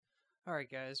Alright,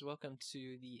 guys, welcome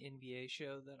to the NBA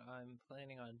show that I'm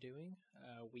planning on doing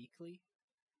weekly,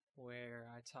 where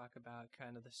I talk about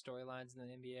kind of the storylines in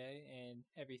the NBA and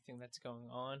everything that's going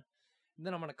on. And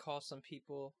then I'm going to call some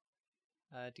people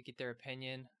to get their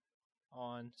opinion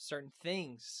on certain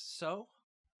things. So,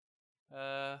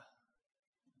 uh,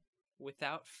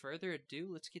 without further ado,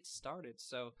 let's get started.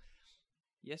 So,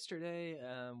 yesterday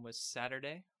was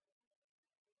Saturday,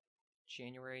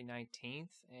 January 19th,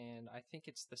 and I think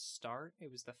it's the start.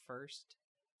 It was the first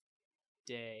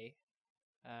day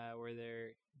where they're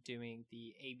doing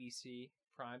the ABC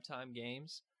primetime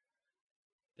games.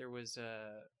 There was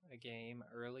a game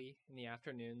early in the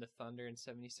afternoon. The Thunder and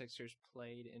 76ers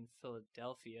played in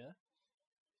Philadelphia.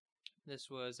 This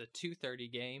was a 2:30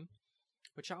 game,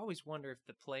 which I always wonder if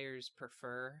the players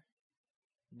prefer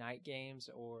night games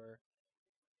or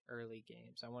early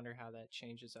games. I wonder how that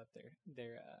changes up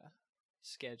their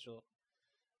schedule.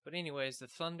 But anyways, the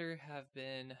Thunder have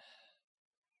been,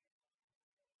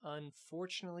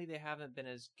 unfortunately, they haven't been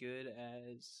as good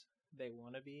as they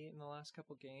want to be in the last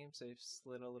couple games. They've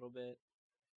slid a little bit,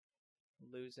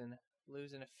 losing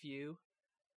a few,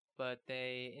 but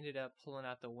they ended up pulling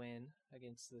out the win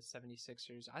against the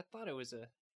 76ers. I thought it was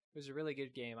a really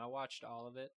good game. I watched all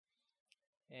of it.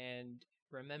 And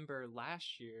remember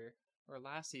last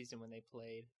season when they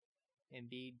played,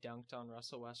 Embiid dunked on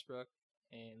Russell Westbrook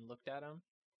and looked at him.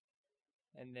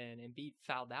 And then Embiid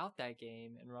fouled out that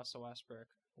game, and Russell Westbrook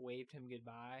waved him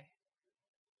goodbye.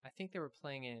 I think they were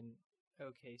playing in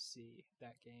OKC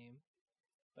that game.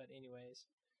 But anyways,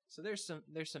 so there's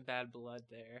some bad blood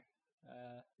there.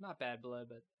 Not bad blood,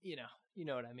 but you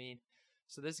know what I mean.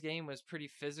 So this game was pretty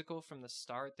physical from the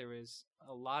start. There was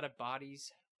a lot of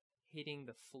bodies hitting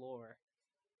the floor.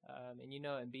 And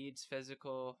Embiid's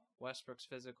physical, Westbrook's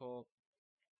physical.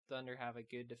 Thunder have a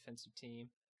good defensive team.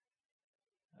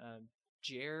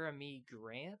 Jeremy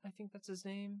Grant, I think that's his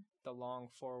name, the long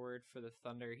forward for the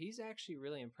Thunder. He's actually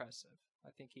really impressive. I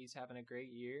think he's having a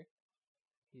great year.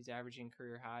 He's averaging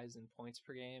career highs in points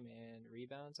per game and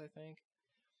rebounds, I think.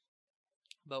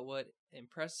 But what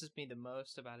impresses me the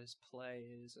most about his play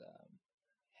is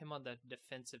him on the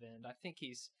defensive end. I think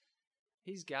he's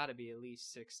got to be at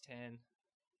least 6'10",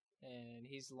 and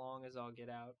he's long as all get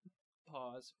out.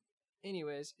 Pause.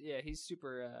 Anyways, yeah, he's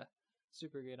super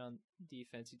good on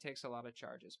defense. He takes a lot of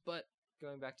charges. But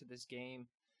going back to this game,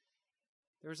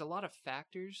 there was a lot of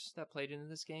factors that played into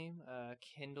this game.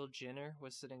 Kendall Jenner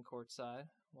was sitting courtside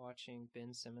watching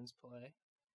Ben Simmons play.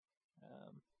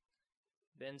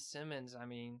 Ben Simmons, I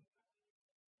mean,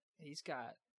 he's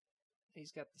got the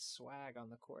swag on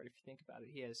the court. If you think about it,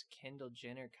 he has Kendall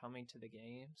Jenner coming to the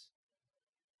games,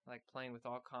 like playing with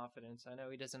all confidence. I know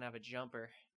he doesn't have a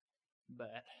jumper,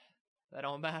 but that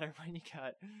don't matter when you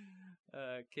got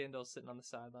Kendall sitting on the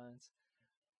sidelines.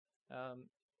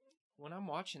 When I'm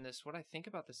watching this, what I think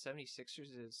about the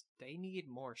 76ers is they need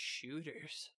more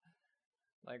shooters.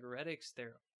 Like Redick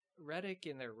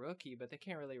and their rookie, but they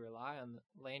can't really rely on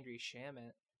Landry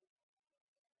Shamet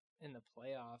in the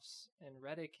playoffs. And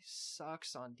Redick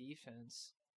sucks on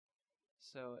defense.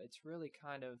 So it's really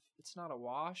it's not a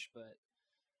wash, but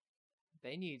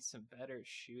they need some better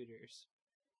shooters.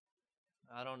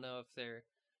 I don't know if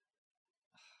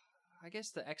I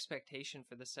guess the expectation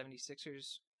for the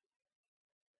 76ers,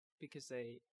 because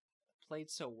they played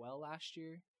so well last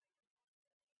year,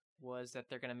 was that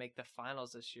they're going to make the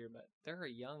finals this year, but they're a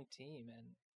young team,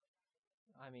 and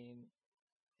I mean,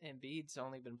 Embiid's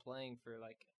only been playing for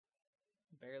like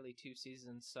barely 2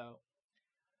 seasons, so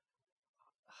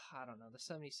I don't know. The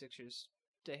 76ers,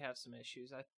 they have some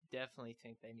issues. I definitely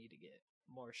think they need to get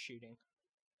more shooting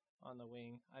on the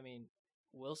wing. I mean,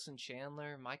 Wilson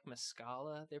Chandler, Mike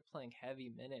Muscala, they're playing heavy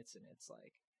minutes, and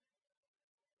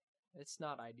it's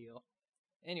not ideal.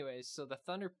 Anyways, so the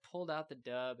Thunder pulled out the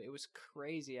dub. It was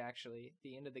crazy, actually.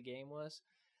 The end of the game was.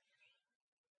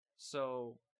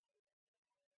 So,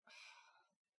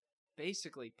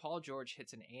 basically, Paul George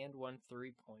hits an and one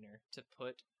three-pointer to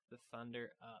put the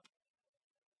Thunder up.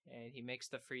 And he makes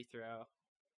the free throw,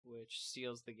 which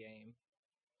seals the game.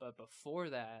 But before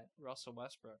that, Russell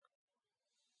Westbrook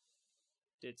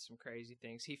did some crazy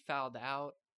things. He fouled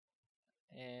out,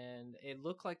 and it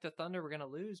looked like the Thunder were going to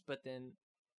lose, but then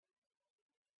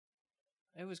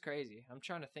it was crazy. I'm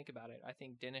trying to think about it. I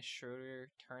think Dennis Schroeder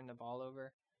turned the ball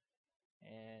over,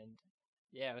 and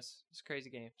yeah, it was a crazy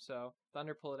game. So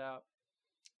Thunder pulled it out.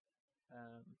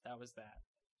 That was that.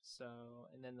 So,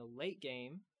 and then the late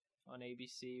game on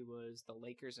ABC was the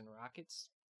Lakers and Rockets.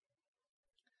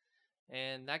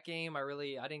 And that game,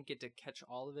 I didn't get to catch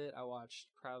all of it. I watched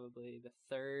probably the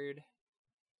third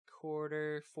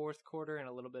quarter, fourth quarter, and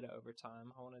a little bit of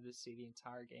overtime. I wanted to see the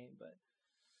entire game, but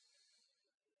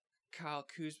Kyle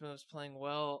Kuzma was playing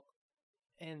well.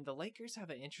 And the Lakers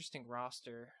have an interesting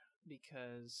roster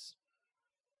because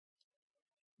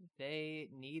they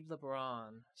need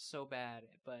LeBron so bad,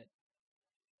 but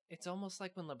it's almost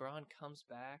like when LeBron comes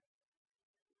back,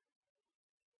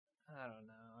 I don't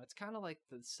know. It's kind of like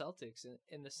the Celtics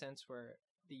in the sense where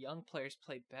the young players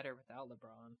play better without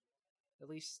LeBron, at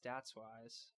least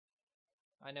stats-wise.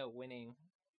 I know winning,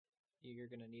 you're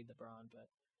going to need LeBron, but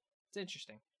it's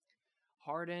interesting.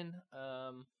 Harden,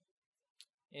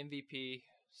 MVP,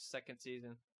 second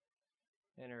season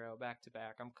in a row,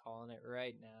 back-to-back. I'm calling it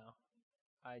right now.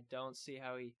 I don't see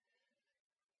how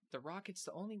the Rockets,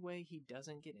 the only way he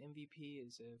doesn't get MVP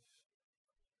is if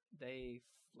they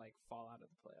fall out of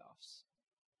the playoffs.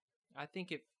 I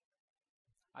think if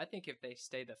they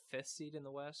stay the 5th seed in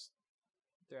the West,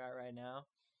 they're at right now,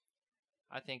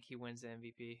 I think he wins the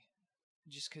MVP.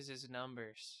 Just because his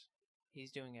numbers,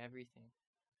 he's doing everything.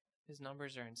 His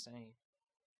numbers are insane.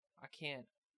 I can't,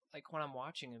 when I'm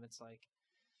watching him, it's like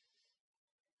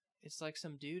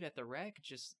some dude at the rec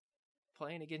just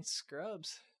playing against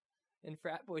scrubs in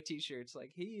frat boy t-shirts.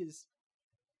 He is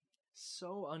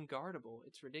so unguardable.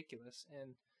 It's ridiculous.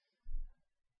 And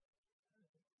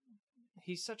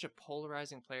he's such a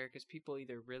polarizing player because people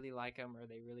either really like him or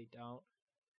they really don't.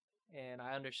 And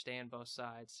I understand both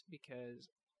sides because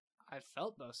I've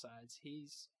felt both sides.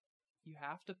 You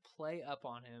have to play up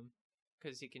on him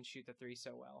because he can shoot the three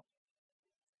so well.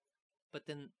 But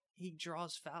then he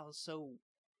draws fouls so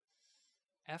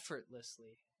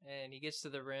effortlessly. And he gets to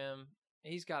the rim.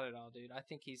 He's got it all, dude. I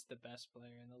think he's the best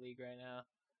player in the league right now.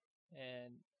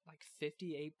 And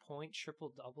 58-point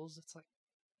triple-doubles. It's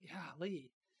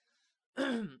golly.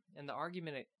 And the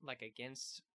argument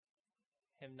against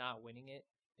him not winning it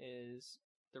is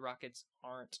the Rockets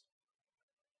aren't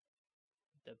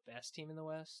the best team in the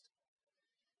West.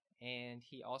 And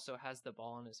he also has the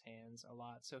ball in his hands a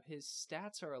lot. So his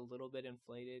stats are a little bit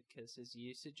inflated because his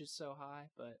usage is so high.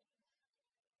 But,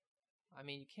 I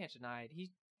mean, you can't deny it.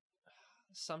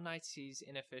 Some nights he's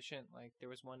inefficient. There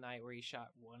was one night where he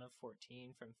shot 1 of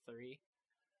 14 from 3.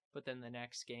 But then the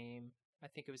next game, I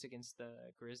think it was against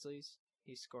the Grizzlies,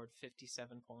 he scored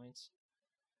 57 points.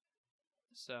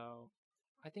 So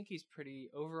I think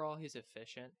overall he's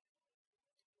efficient.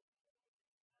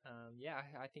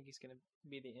 I think he's going to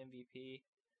be the MVP.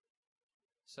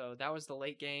 So that was the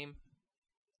late game.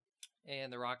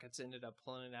 And the Rockets ended up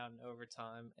pulling it out in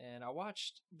overtime. And I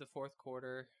watched the fourth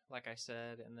quarter, like I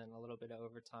said, and then a little bit of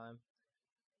overtime.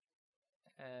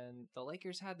 And the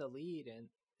Lakers had the lead, and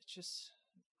it's just,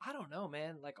 I don't know,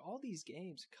 man. All these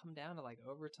games come down to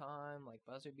overtime,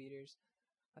 buzzer beaters.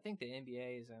 I think the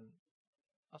NBA is in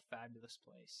a fabulous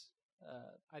place.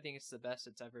 I think it's the best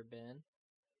it's ever been.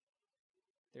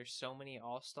 There's so many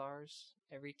all-stars.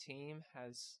 Every team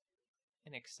has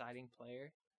an exciting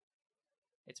player.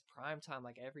 It's prime time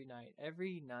every night.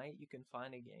 Every night you can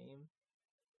find a game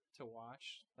to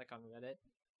watch, on Reddit,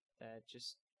 that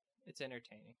just, it's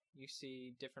entertaining. You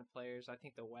see different players. I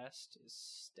think the West is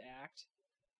stacked.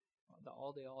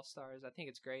 All the all-stars. I think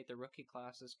it's great. The rookie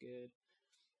class is good.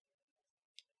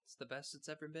 It's the best it's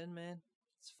ever been, man.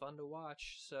 It's fun to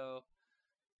watch. So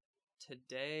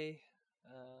today,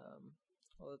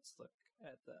 let's look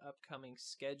at the upcoming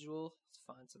schedule. Let's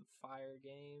find some fire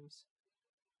games.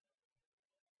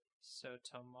 So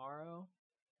tomorrow,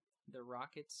 the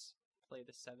Rockets play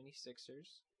the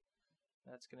 76ers.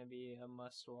 That's going to be a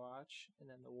must-watch. And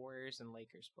then the Warriors and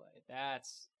Lakers play.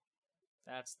 That's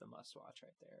the must-watch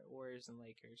right there. Warriors and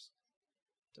Lakers.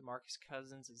 DeMarcus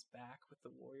Cousins is back with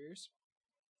the Warriors.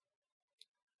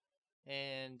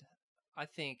 And I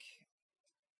think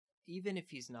even if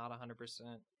he's not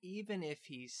 100%, even if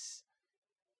he's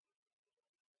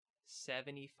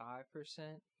 75%,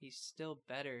 he's still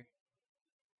better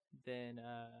than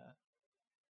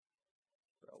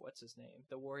what's his name?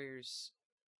 The Warriors'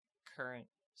 current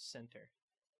center.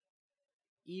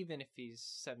 Even if he's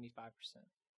 75%,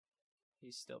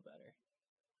 he's still better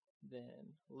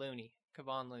than Looney,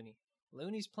 Kevon Looney.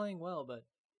 Looney's playing well, but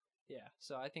yeah.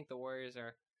 So I think the Warriors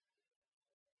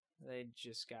they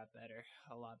just got better,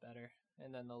 a lot better.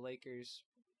 And then the Lakers,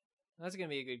 that's going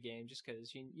to be a good game just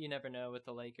because you never know with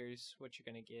the Lakers what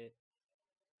you're going to get.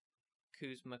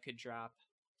 Kuzma could drop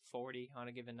 40 on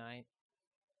a given night.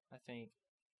 I think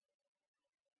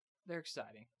they're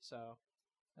exciting. So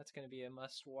that's going to be a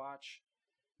must-watch.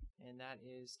 And that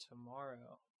is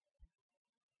tomorrow,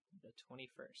 the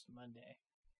 21st, Monday.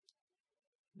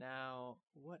 Now,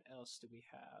 what else do we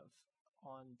have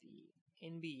on the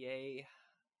NBA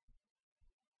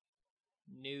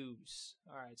news.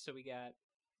 All right, so we got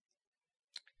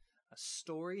a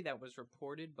story that was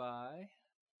reported by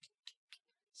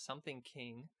Something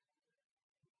King.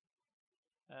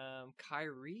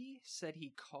 Kyrie said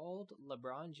he called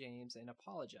LeBron James and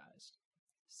apologized.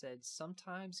 Said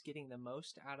sometimes getting the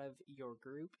most out of your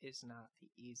group is not the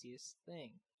easiest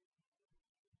thing.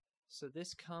 So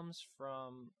this comes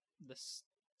from this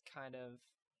kind of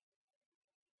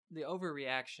the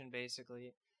overreaction,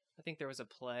 basically. I think there was a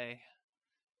play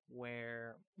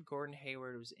where Gordon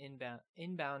Hayward was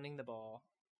inbounding the ball,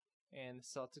 and the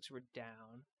Celtics were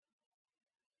down.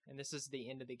 And this is the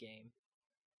end of the game.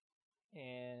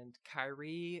 And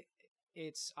Kyrie,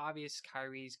 it's obvious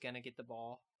Kyrie's going to get the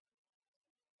ball.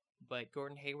 But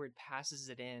Gordon Hayward passes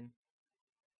it in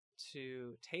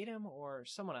to Tatum or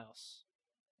someone else.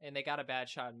 And they got a bad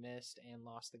shot, missed, and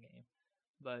lost the game.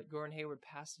 But Gordon Hayward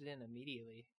passed it in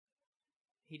immediately.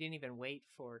 He didn't even wait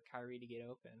for Kyrie to get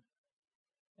open.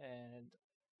 And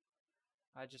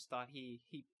I just thought he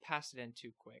passed it in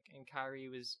too quick. And Kyrie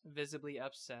was visibly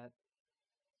upset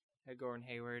at Gordon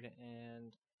Hayward,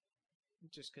 and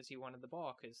just because he wanted the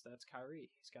ball, because that's Kyrie.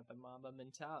 He's got the Mamba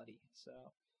mentality. So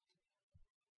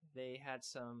they had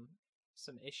some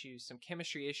issues, some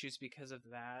chemistry issues because of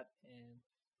that, and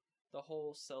the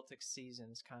whole Celtics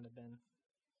season's kind of been,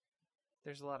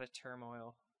 there's a lot of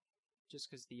turmoil just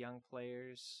because the young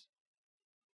players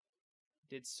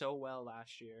did so well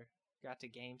last year, got to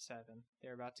Game 7.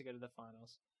 They're about to go to the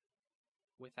finals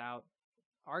without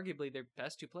arguably their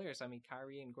best two players. I mean,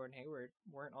 Kyrie and Gordon Hayward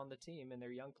weren't on the team, and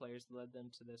their young players led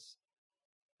them to this,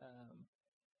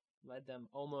 led them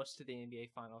almost to the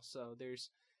NBA Finals. So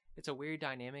it's a weird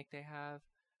dynamic they have.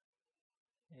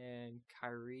 And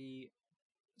Kyrie,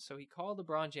 so he called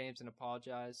LeBron James and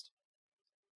apologized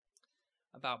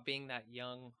about being that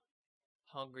young,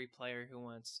 hungry player who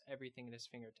wants everything at his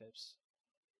fingertips.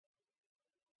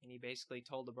 And he basically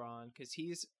told LeBron, because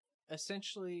he's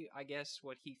essentially, I guess,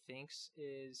 what he thinks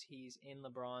is he's in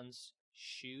LeBron's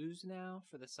shoes now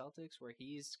for the Celtics, where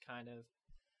he's kind of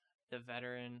the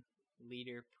veteran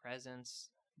leader presence,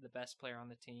 the best player on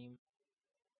the team.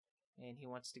 And he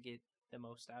wants to get the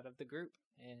most out of the group.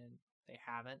 And they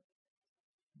haven't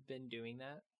been doing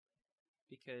that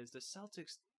because the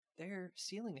Celtics, their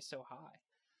ceiling is so high.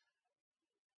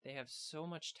 They have so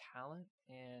much talent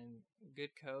and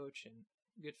good coach and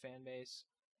good fan base,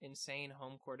 insane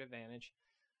home court advantage.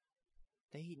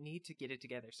 They need to get it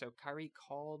together. So Kyrie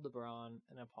called LeBron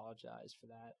and apologized for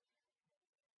that.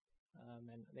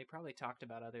 And they probably talked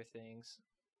about other things,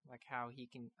 like how he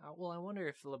can... Well, I wonder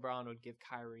if LeBron would give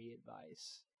Kyrie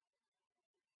advice.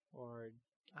 Or,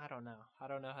 I don't know. I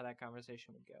don't know how that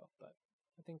conversation would go. But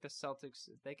I think the Celtics,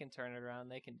 if they can turn it around,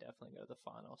 they can definitely go to the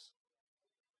finals.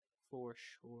 For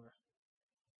sure.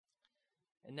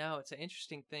 And now it's an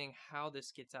interesting thing how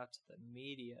this gets out to the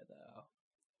media, though.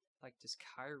 Like, does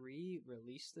Kyrie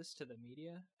release this to the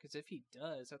media? Because if he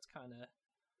does, that's kind of...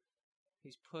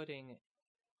 He's putting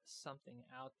something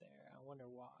out there. I wonder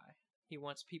why. He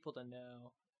wants people to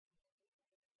know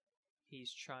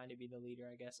he's trying to be the leader,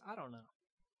 I guess. I don't know.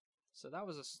 So that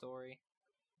was a story.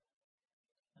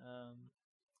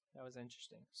 That was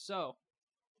interesting. So,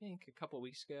 I think a couple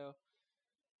weeks ago,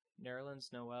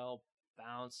 Nerlens Noel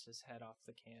bounced his head off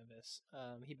the canvas.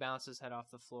 He bounced his head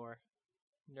off the floor.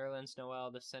 Nerlens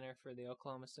Noel, the center for the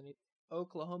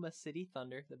Oklahoma City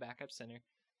Thunder, the backup center,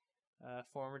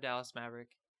 former Dallas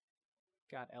Maverick,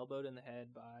 got elbowed in the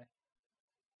head by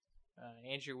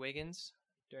Andrew Wiggins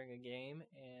during a game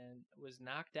and was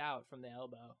knocked out from the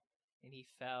elbow. And he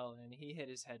fell and he hit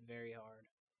his head very hard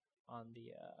on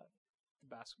the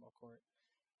basketball court.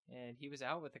 And he was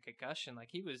out with a concussion. Like,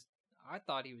 I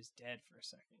thought he was dead for a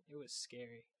second. It was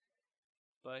scary.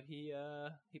 But he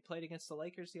played against the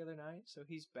Lakers the other night, so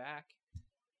he's back.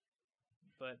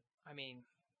 But, I mean,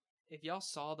 if y'all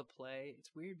saw the play,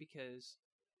 it's weird because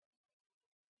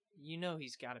you know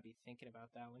he's got to be thinking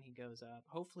about that when he goes up.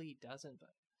 Hopefully he doesn't, but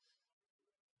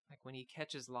like when he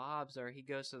catches lobs or he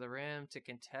goes to the rim to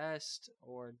contest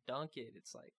or dunk it,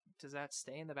 it's like, does that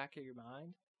stay in the back of your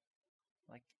mind?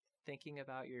 Like, thinking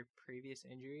about your previous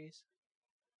injuries?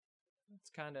 It's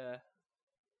kind of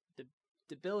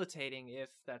debilitating if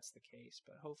that's the case,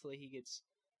 but hopefully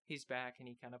he's back and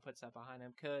he kind of puts that behind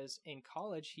him, because in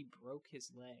college he broke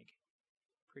his leg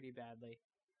pretty badly.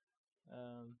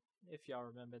 If y'all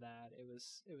remember that, it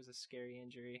was a scary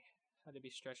injury, had to be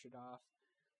stretchered off.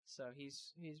 So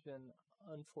he's been,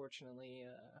 unfortunately,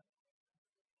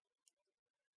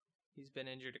 he's been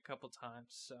injured a couple times,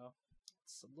 so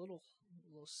it's a little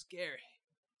scary.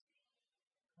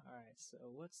 All right, so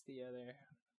what's the other?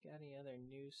 Got any other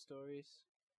news stories?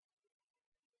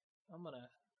 I'm gonna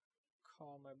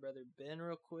call my brother Ben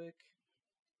real quick.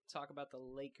 Talk about the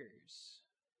Lakers.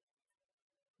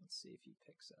 Let's see if he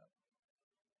picks up.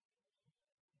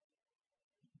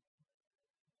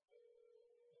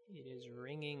 It is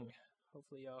ringing.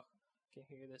 Hopefully y'all can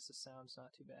hear this. The sound's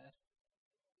not too bad.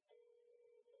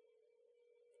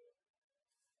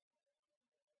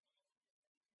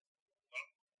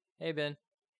 Hey, Ben.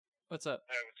 What's up?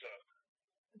 Hey, what's up?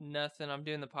 Nothing. I'm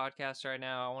doing the podcast right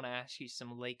now. I want to ask you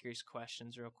some Lakers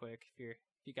questions real quick if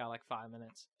you got like 5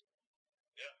 minutes.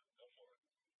 Yeah, go for it.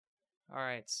 All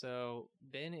right. So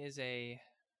Ben is a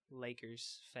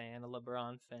Lakers fan, a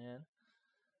LeBron fan.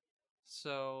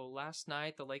 So last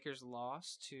night the Lakers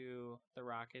lost to the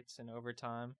Rockets in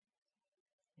overtime,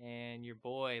 and your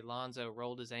boy Lonzo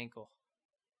rolled his ankle.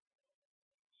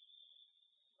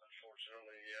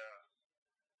 Unfortunately, yeah.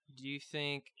 Do you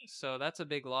think so? That's a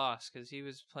big loss because he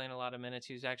was playing a lot of minutes.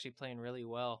 He was actually playing really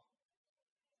well.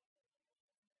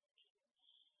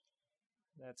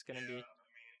 That's gonna be. I mean,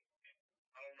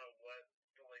 I don't know what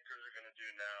the Lakers are gonna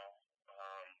do now.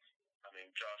 I mean,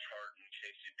 Josh Hart and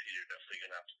KCP are definitely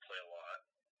gonna have to play a lot.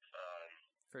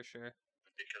 For sure.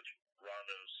 Because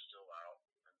Rondo's still out,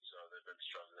 and so they've been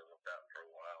struggling with that for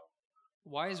a while.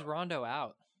 Why is Rondo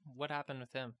out? What happened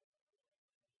with him?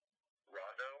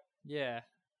 Rondo? Yeah.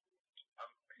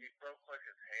 He broke like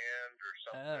his hand or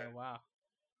something. Oh, wow.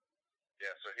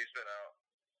 Yeah, so he's been out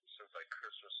since like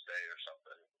Christmas Day or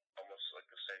something, almost like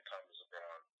the same time as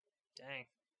LeBron. Dang.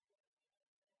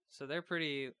 So they're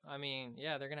pretty. I mean,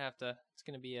 yeah, they're gonna have to. It's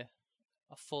gonna be a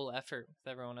full effort with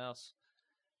everyone else.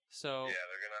 So yeah,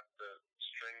 they're gonna have to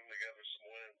string together some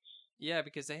wins. Yeah,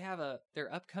 because they have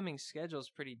their upcoming schedule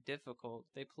is pretty difficult.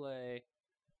 They play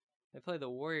the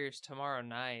Warriors tomorrow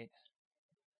night,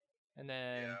 and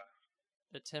then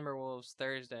the Timberwolves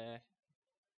Thursday,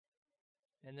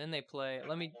 and then they play.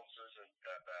 Timberwolves isn't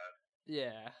that bad.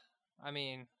 Yeah, I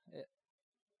mean,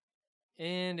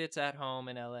 and it's at home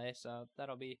in LA, so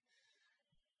that'll be.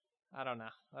 I don't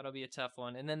know. That'll be a tough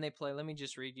one. And then they play. Let me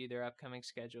just read you their upcoming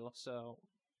schedule. So,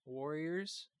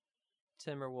 Warriors,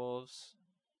 Timberwolves,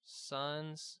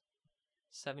 Suns,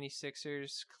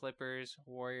 76ers, Clippers,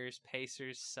 Warriors,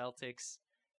 Pacers, Celtics,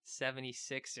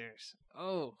 76ers.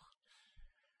 Oh,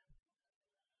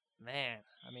 man.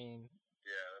 I mean.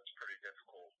 Yeah, that's pretty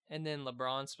difficult. And then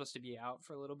LeBron's supposed to be out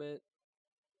for a little bit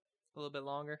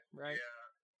longer, right? Yeah.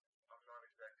 I'm not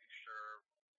exactly sure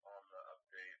on the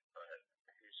update, but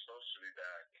he's supposed to be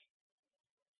back.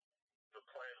 The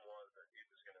plan was that he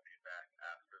was going to be back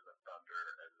after the Thunder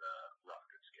and the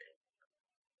Rockets game.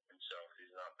 And so if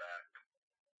he's not back,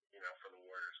 for the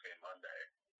Warriors game Monday,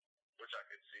 which I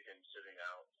could see him sitting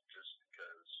out just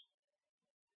because,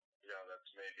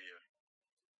 that's maybe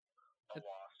a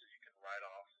loss that you can write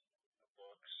off the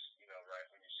books, right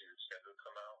when you see the schedule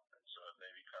come out. And so it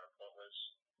may be kind of pointless.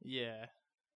 Yeah.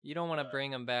 You don't want to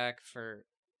bring him back for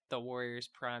the Warriors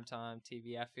primetime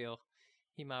TV. I feel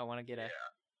he might want to get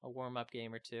a warm-up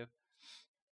game or two.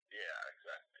 Yeah,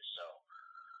 exactly. So,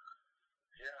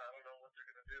 I don't know what they're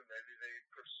going to do. Maybe they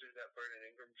pursue that Brandon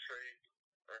Ingram trade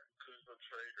or Kuzma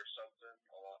trade or something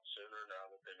a lot sooner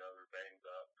now that they know they're banged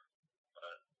up.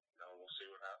 But, we'll see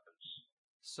what happens.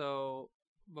 So,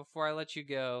 before I let you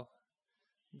go,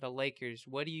 the Lakers,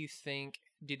 what do you think?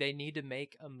 Do they need to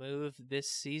make a move this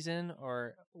season,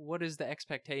 or what is the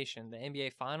expectation? The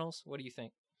NBA Finals? What do you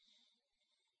think?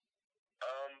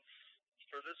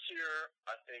 For this year,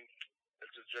 I think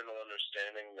it's a general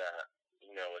understanding that,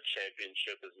 a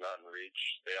championship is not in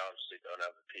reach. They obviously don't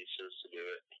have the pieces to do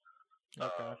it.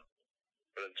 Okay.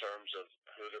 But in terms of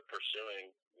who they're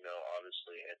pursuing,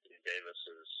 obviously Anthony Davis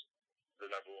is the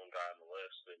number one guy on the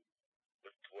list. And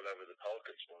with whatever the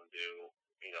Pelicans want to do,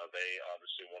 they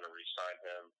obviously want to re-sign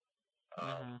him.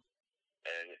 And,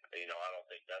 I don't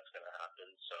think that's going to happen.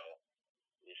 So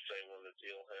if they want to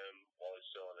deal him while he's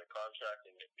still under contract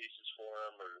and get pieces for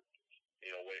him, or,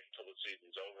 wait until the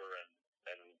season's over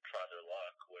and try their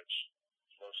luck, which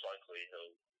most likely he's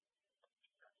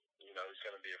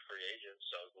going to be a free agent.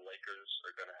 So the Lakers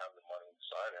are going to have the money to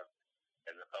sign him,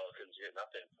 and the Pelicans get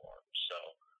nothing for him. So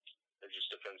it just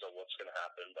depends on what's going to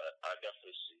happen. But I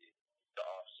definitely see the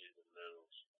off-season move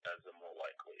as the more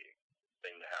likely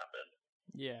thing to happen.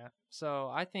 Yeah. So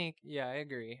I think, I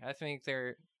agree. I think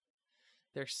their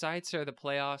sights are the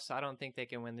playoffs. I don't think they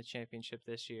can win the championship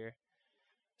this year,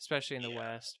 especially in the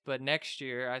West. But next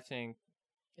year, I think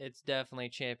it's definitely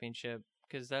championship,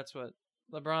 because that's what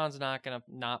LeBron's not going to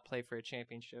not play for a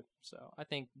championship. So I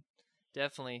think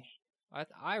definitely,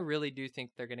 I really do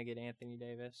think they're going to get Anthony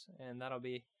Davis, and that'll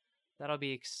be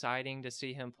exciting to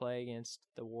see him play against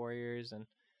the Warriors and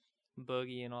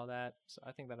Boogie and all that. So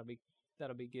I think that'll be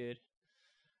good.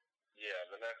 yeah,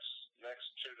 the next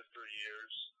 2 to 3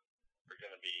 years are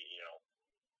going to be,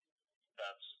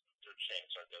 that's their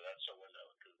chance right there. That's their window.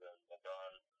 Because then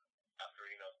LeBron, after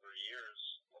 3 years,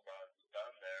 LeBron's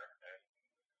done there, and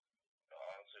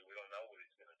honestly, we don't know what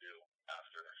he's going to do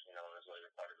after in his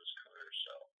later part of his career.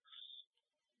 So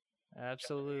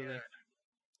absolutely.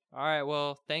 All right,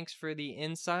 well, thanks for the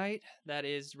insight. That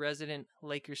is resident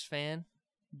Lakers fan,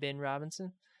 Ben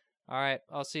Robinson. All right,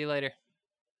 I'll see you later.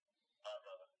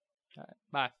 All right,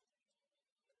 bye.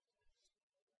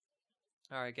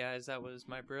 All right, guys, that was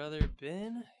my brother,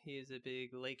 Ben. He is a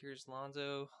big Lakers,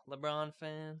 Lonzo, LeBron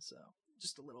fan, so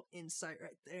just a little insight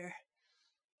right there.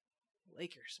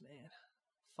 Lakers, man.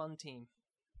 Fun team.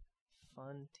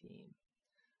 Fun team.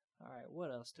 All right,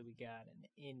 what else do we got in the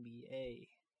NBA?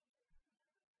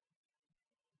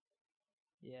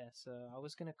 Yeah, so I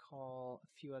was going to call a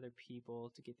few other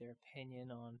people to get their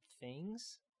opinion on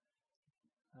things.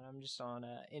 I'm just on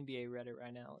NBA Reddit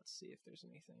right now. Let's see if there's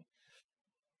anything.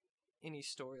 Any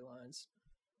storylines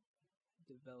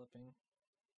developing.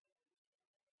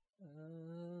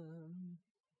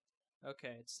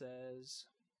 Okay, it says...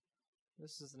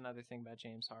 This is another thing about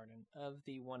James Harden. Of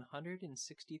the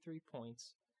 163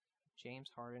 points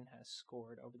James Harden has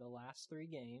scored over the last 3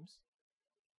 games,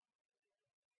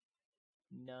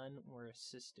 none were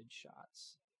assisted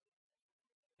shots.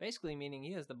 Basically meaning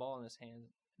he has the ball in his hand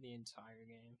the entire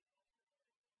game.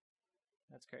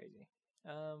 That's crazy.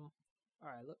 All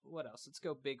right, what else? Let's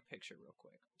go big picture real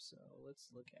quick. So let's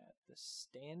look at the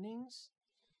standings.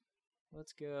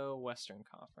 Let's go Western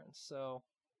Conference. So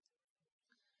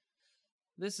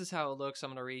this is how it looks. I'm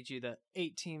going to read you the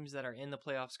 8 teams that are in the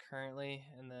playoffs currently,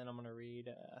 and then I'm going to read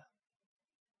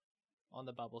on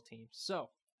the bubble teams. So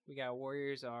we got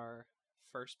Warriors are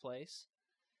first place.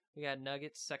 We got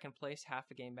Nuggets second place, half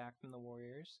a game back from the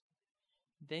Warriors.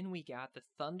 Then we got the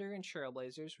Thunder and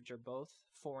Trailblazers, which are both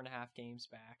 4.5 games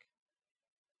back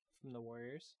from the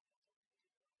Warriors.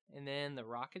 And then the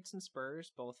Rockets and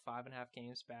Spurs, both 5.5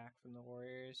 games back from the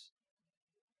Warriors.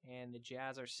 And the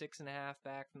Jazz are 6.5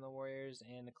 back from the Warriors,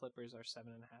 and the Clippers are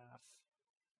 7.5.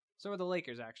 So are the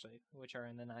Lakers, actually, which are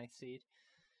in the 9th seed.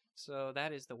 So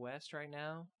that is the West right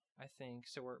now, I think.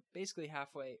 So we're basically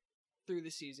halfway through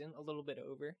the season, a little bit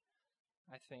over,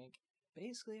 I think.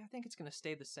 Basically, I think it's going to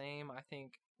stay the same. I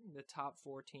think the top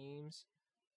 4 teams,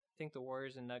 I think the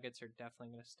Warriors and Nuggets are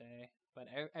definitely going to stay. But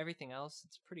everything else,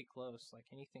 it's pretty close. Like,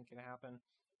 anything can happen.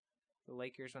 The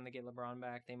Lakers, when they get LeBron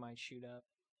back, they might shoot up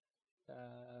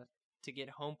to get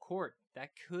home court.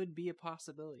 That could be a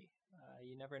possibility.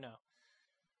 You never know.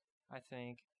 I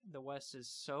think the West is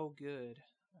so good.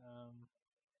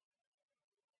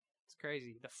 It's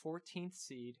crazy. The 14th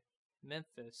seed,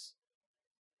 Memphis,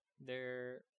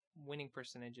 their winning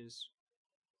percentage is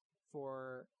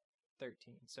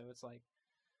 413. So it's like,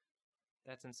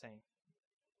 that's insane.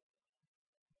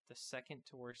 The second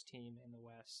to worst team in the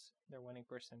West, their winning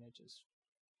percentage is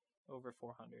over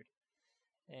 400.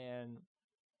 And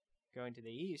going to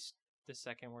the East, the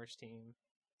second worst team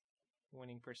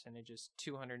winning percentage is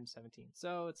 217.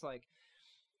 So it's like,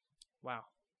 wow,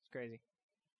 it's crazy.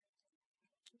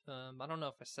 I don't know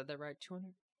if I said that right.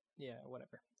 200? Yeah,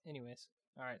 whatever. Anyways,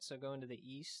 all right. So going to the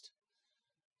East.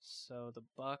 So the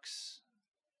Bucks,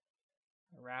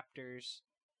 Raptors,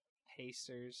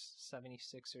 Pacers,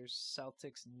 76ers,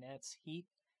 Celtics, Nets, Heat,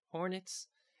 Hornets,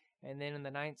 and then in the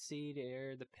 9th seed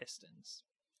are the Pistons.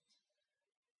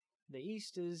 The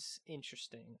East is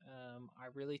interesting. I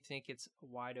really think it's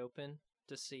wide open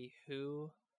to see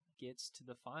who gets to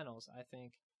the finals. I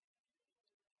think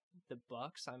the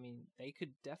Bucks, they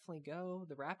could definitely go.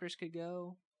 The Raptors could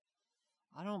go.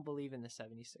 I don't believe in the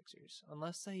 76ers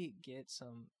unless they get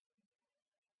some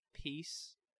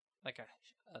piece, like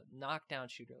a knockdown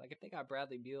shooter. Like if they got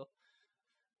Bradley Beal,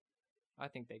 I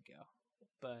think they'd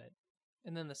go.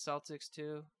 And then the Celtics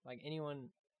too. Like anyone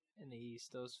in the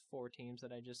East, those 4 teams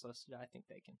that I just listed, I think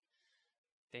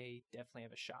they definitely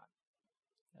have a shot.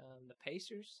 The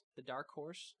Pacers, the dark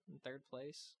horse in 3rd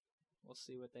place. We'll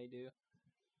see what they do.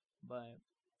 But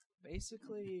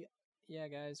basically, yeah,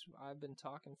 guys, I've been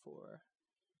talking for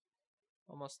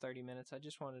almost 30 minutes. I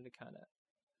just wanted to kind of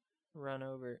run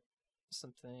over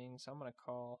some things. I'm going to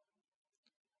call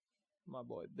my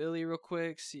boy Billy real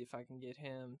quick, see if I can get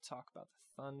him to talk about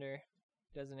the Thunder.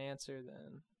 If he doesn't answer,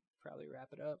 then probably wrap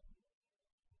it up.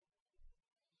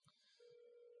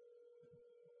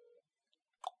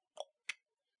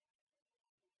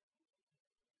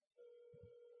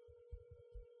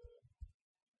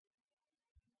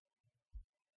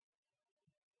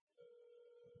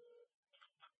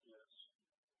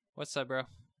 What's up, bro?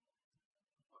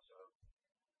 What's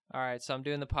up? All right, so I'm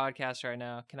doing the podcast right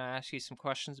now. Can I ask you some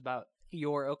questions about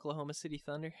your Oklahoma City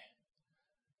Thunder?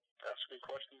 Ask me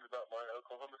questions about my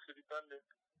Oklahoma City Thunder.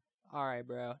 All right,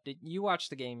 bro. Did you watch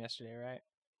the game yesterday, right?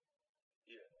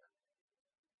 Yeah.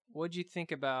 What'd you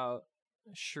think about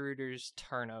Schroeder's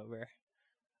turnover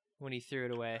when he threw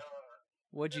it away?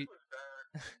 What'd you? It was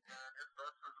bad. If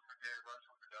Russ was in the game, Russ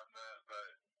would have done that,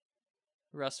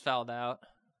 but Russ fouled out.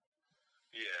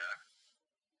 yeah.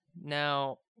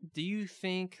 Now, do you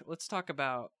think? Let's talk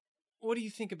about. What do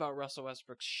you think about Russell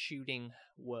Westbrook's shooting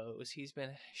woes? He's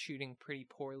been shooting pretty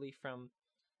poorly from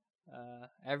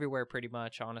everywhere, pretty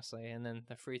much, honestly. And then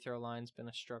the free throw line's been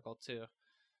a struggle too.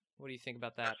 What do you think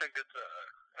about that? I think it's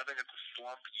a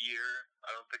slump year.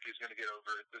 I don't think he's going to get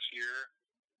over it this year.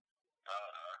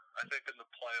 I think in the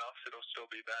playoffs it'll still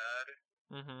be bad.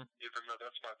 Mm-hmm. Even though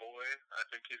that's my boy, I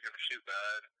think he's going to shoot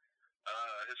bad.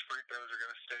 His free throws are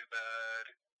going to stay bad.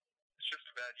 It's just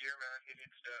a bad year, man. He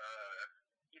needs to,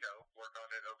 work on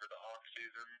it over the off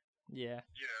season. Yeah.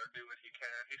 Do what he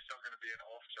can. He's still going to be an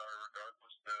all-star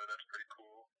regardless, though. That's pretty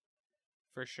cool.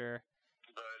 For sure.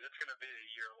 But it's going to be a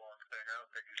year-long thing. I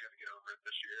don't think he's going to get over it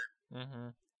this year.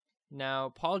 Mm-hmm. Now,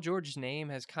 Paul George's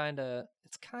name has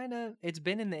it's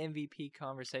been in the MVP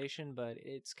conversation, but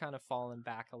it's kind of fallen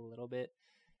back a little bit.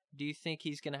 Do you think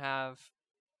he's going to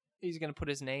put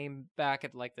his name back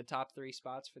at like the top 3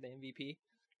 spots for the MVP?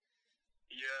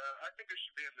 Yeah, I think it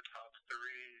should be in the top 3.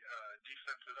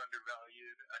 Defense is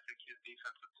undervalued. I think he's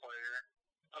defensive player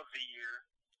of the year.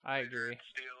 I agree.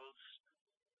 Steals.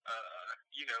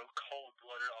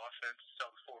 Cold-blooded offense. Saw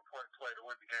the 4-point play to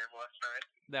win the game last night.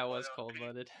 That was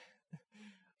cold-blooded.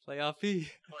 Playoff P.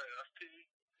 Playoff P.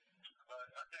 But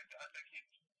I think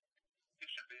he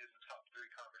should be in the top 3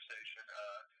 conversation.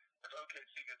 If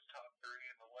OKC gets top 3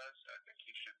 in the West, I think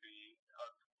he should be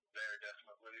up there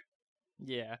definitely.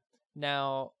 Yeah.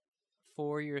 Now,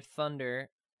 for your Thunder,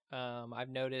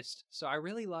 I've noticed. So I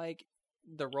really like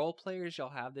the role players y'all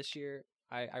have this year.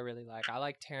 I really like. I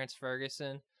like Terrence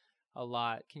Ferguson a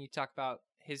lot. Can you talk about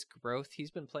his growth?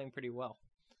 He's been playing pretty well.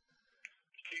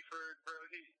 Kiefer, bro,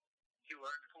 he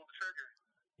learned to pull the trigger.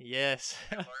 Yes.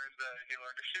 He learned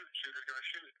to shoot. Shooter's gonna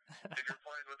shoot. If you're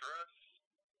playing with Russ,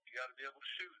 you got to be able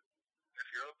to shoot if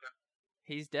you're open.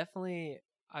 He's definitely.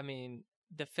 I mean,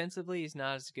 defensively he's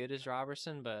not as good as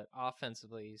Robertson, but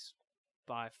offensively he's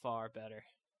by far better.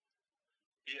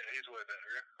 Yeah, he's way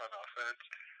better on offense.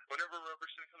 Whenever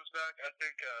Robertson comes back, I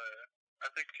think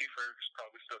Kiefer is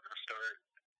probably still gonna start.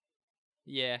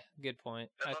 Yeah, good point.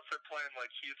 Unless they're playing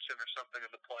like Houston or something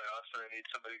in the playoffs and they need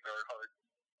somebody to guard hard.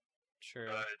 True.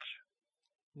 But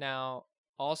now,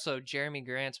 also, Jeremy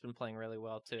Grant's been playing really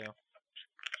well, too.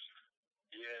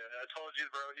 Yeah, I told you,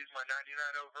 bro, he's my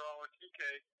 99 overall in 2K.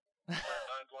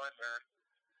 Blind man.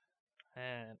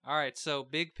 Man. All right, so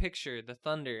big picture, the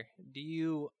Thunder. Do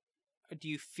you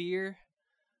fear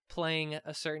playing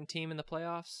a certain team in the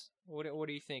playoffs? What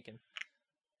are you thinking?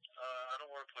 I don't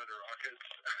want to play the Rockets.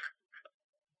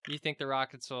 You think the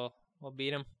Rockets will beat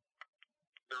them?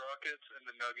 The Rockets and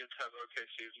the Nuggets have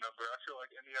OKC's number. I feel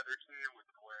like any other team would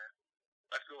win.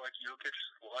 I feel like Jokic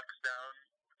locks down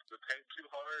the paint too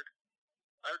hard.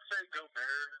 I would say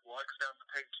Gobert locks down the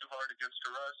paint too hard against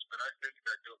Russ, but I think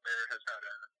that Gobert has had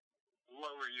a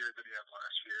lower year than he had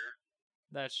last year.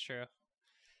 That's true.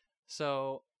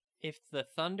 So, if the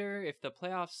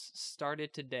playoffs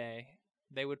started today,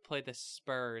 they would play the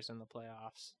Spurs in the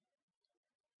playoffs.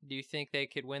 Do you think they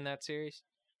could win that series?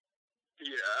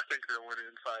 Yeah, I think they're winning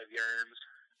in 5 games.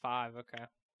 5, okay.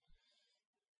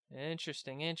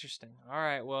 Interesting. All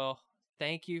right, well,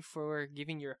 thank you for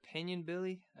giving your opinion,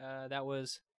 Billy. That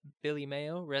was Billy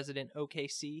Mayo, resident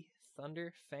OKC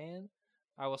Thunder fan.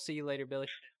 I will see you later, Billy.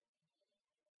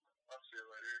 I'll see you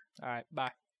later. All right,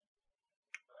 bye.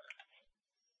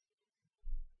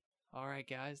 All right,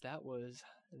 guys, that was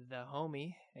the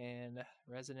homie and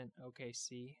resident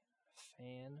OKC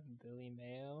fan, Billy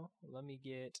Mayo. Let me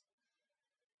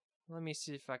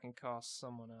see if I can call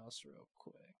someone else real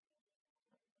quick.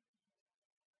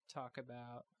 Talk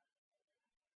about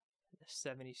the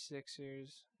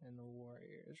 76ers and the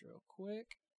Warriors real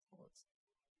quick.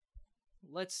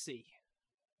 Let's see.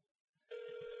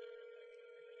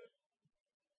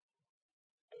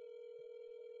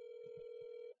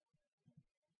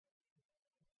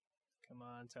 Come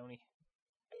on, Tony.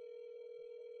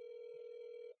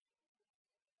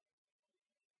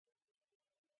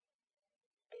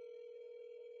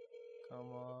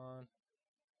 Come on.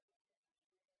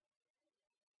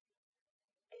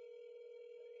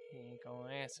 He ain't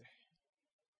gonna answer.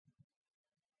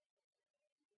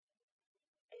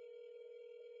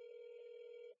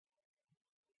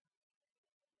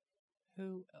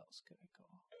 Who else could I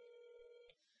call?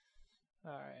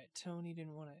 All right, Tony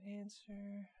didn't want to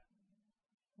answer.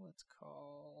 Let's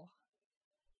call.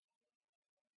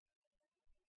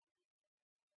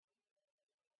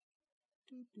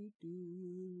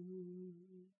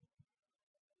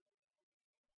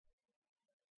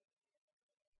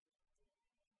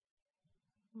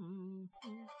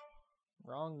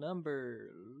 Wrong number.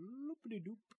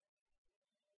 Loop-a-de-doop.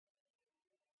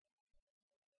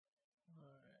 All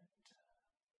right.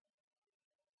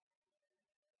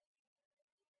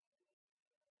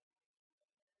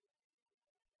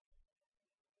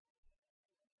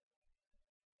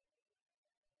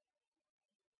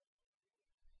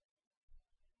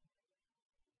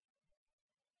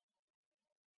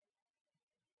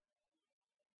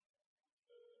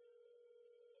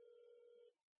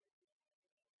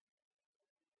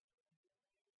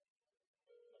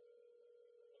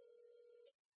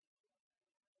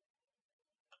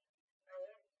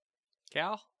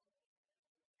 Cal?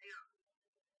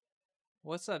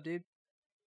 What's up, dude?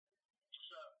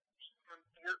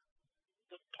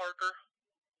 With Parker?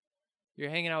 You're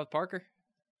hanging out with Parker?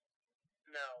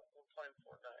 No, we're playing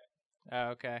Fortnite.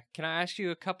 Oh, okay. Can I ask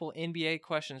you a couple NBA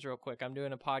questions real quick? I'm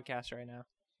doing a podcast right now.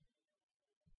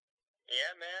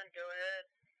 Yeah, man, go ahead.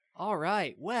 All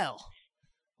right. Well,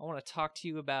 I want to talk to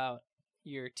you about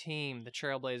your team, the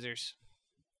Trailblazers.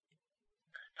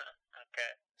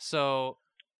 Okay. So,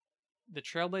 the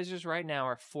Trailblazers right now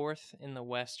are 4th in the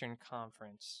Western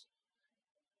Conference.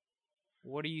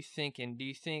 What are you thinking? Do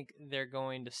you think they're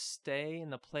going to stay in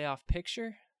the playoff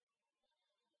picture?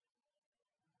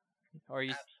 Or are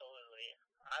you Absolutely.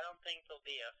 I don't think they'll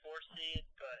be a 4 seed,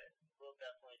 but we'll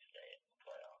definitely stay in the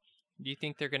playoffs. do you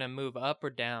think they're going to move up or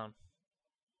down?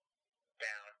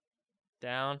 Down.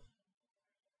 Down?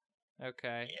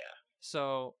 Okay. Yeah.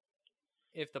 So,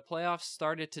 if the playoffs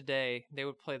started today, they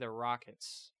would play the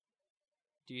Rockets.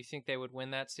 Do you think they would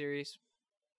win that series?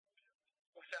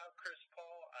 Without Chris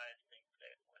Paul, I think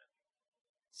they'd win.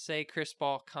 Say Chris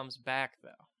Paul comes back, though.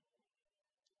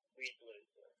 We'd lose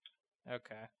it.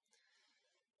 Okay.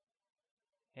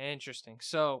 Interesting.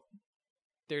 So,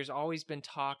 there's always been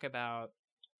talk about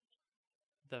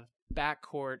the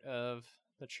backcourt of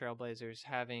the Trailblazers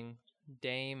having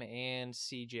Dame and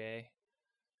CJ.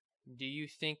 Do you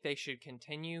think they should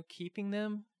continue keeping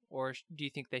them, or do you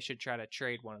think they should try to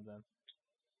trade one of them?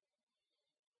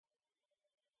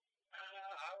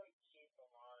 I would keep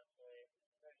them, honestly.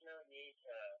 There's no need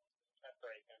to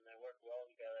separate them. They work well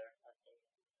together, I think.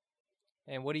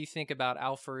 And what do you think about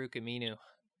Al-Farouq Aminu,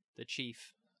 the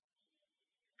Chief?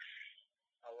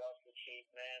 I love the Chief,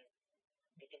 man.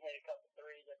 He can hit a couple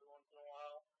threes every once in a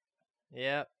while.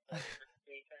 Yep.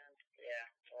 Defense, yeah,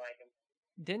 I like him.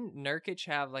 Didn't Nurkic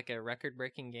have like a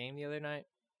record-breaking game the other night?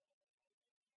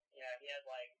 Yeah, he had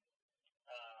like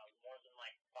more than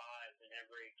like 5 in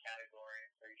every category,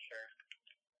 I'm pretty sure.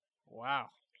 Wow.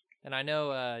 And I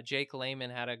know Jake Layman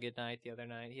had a good night the other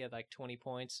night. He had like 20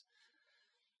 points.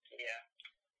 Yeah.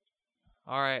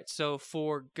 All right, so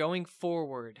for going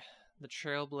forward, the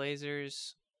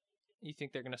Trailblazers, you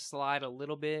think they're going to slide a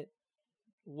little bit?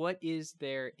 What is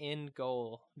their end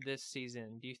goal this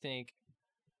season? Do you think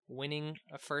winning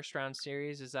a first-round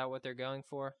series, is that what they're going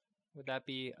for? Would that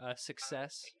be a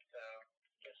success? I think so.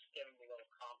 Just give them a little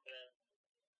confidence.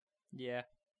 Yeah.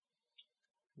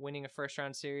 Winning a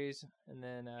first-round series, and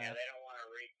then... yeah, they don't want a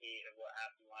repeat of what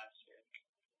happened last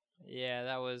year. Yeah,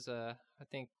 that was, I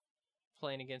think,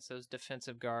 playing against those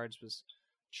defensive guards was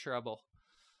trouble.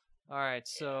 All right,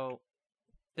 so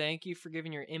thank you for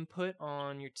giving your input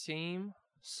on your team.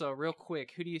 So real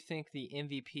quick, who do you think the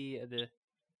MVP of the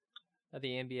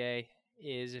NBA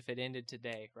is if it ended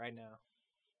today, right now?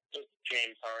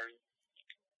 James Harden.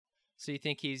 So you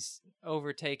think he's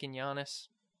overtaken Giannis?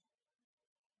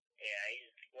 Yeah,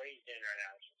 what he's doing right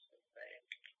now is just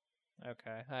insane.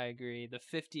 Okay, I agree. The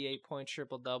 58-point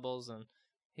triple-doubles, and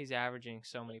he's averaging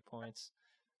so many points.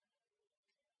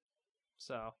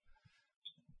 So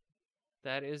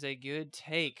that is a good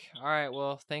take. All right,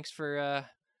 well, thanks for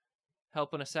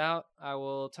helping us out. I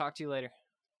will talk to you later.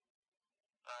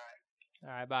 All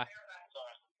right, bye.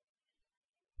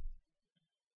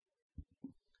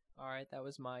 All right, that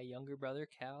was my younger brother,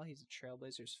 Cal. He's a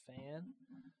Trailblazers fan.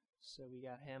 So we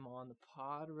got him on the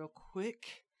pod real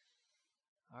quick.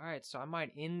 All right, so I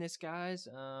might end this, guys.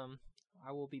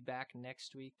 I will be back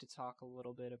next week to talk a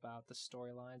little bit about the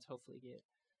storylines, hopefully get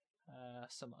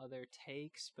some other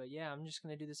takes. But yeah, I'm just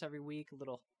going to do this every week, a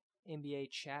little NBA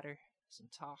chatter, some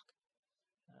talk.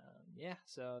 Yeah,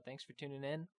 so thanks for tuning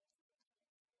in.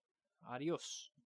 Adios.